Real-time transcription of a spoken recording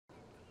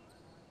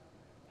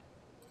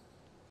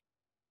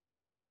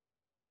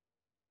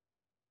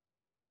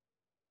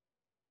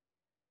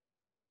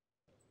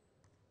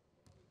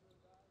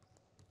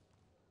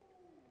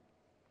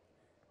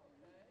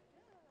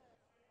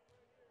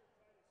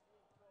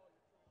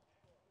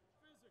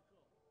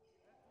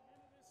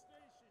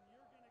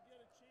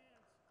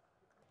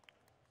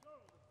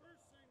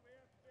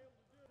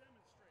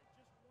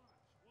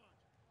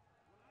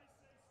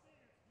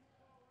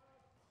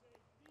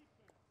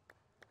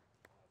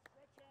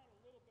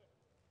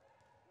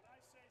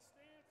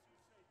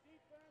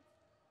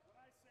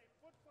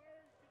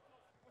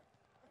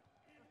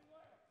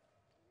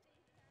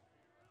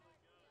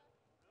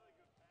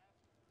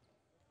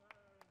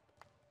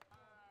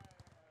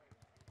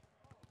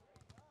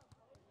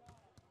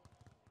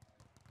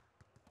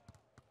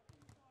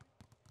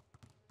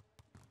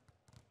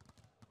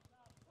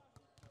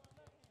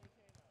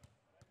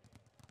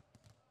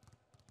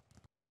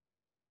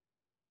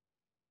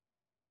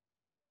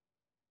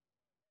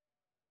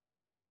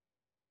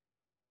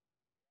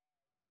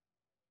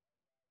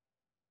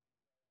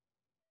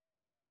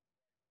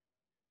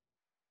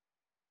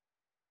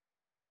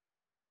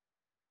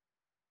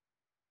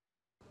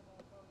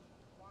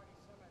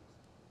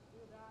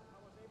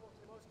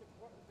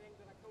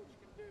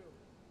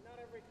Not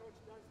every coach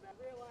does that.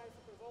 Realize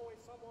that there's always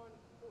someone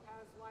who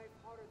has life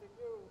harder than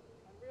you,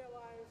 and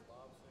realize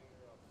lob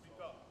singer,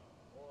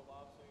 or a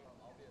lob singer.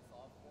 I'll be a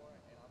sophomore,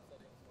 and I'm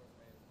studying sports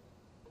management.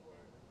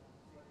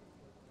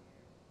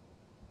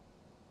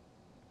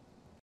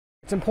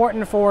 It's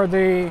important for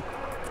the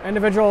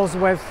individuals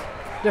with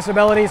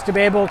disabilities to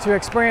be able to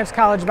experience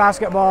college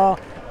basketball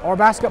or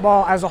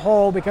basketball as a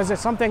whole, because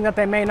it's something that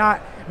they may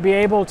not be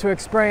able to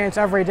experience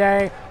every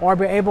day or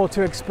be able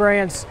to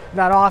experience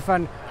that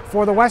often.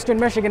 For the Western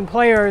Michigan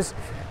players,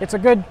 it's a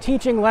good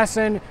teaching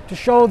lesson to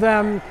show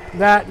them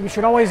that you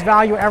should always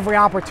value every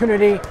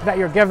opportunity that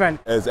you're given.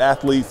 As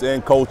athletes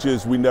and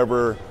coaches, we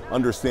never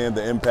understand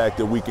the impact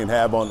that we can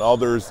have on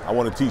others. I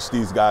want to teach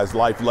these guys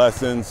life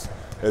lessons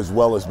as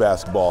well as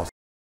basketball.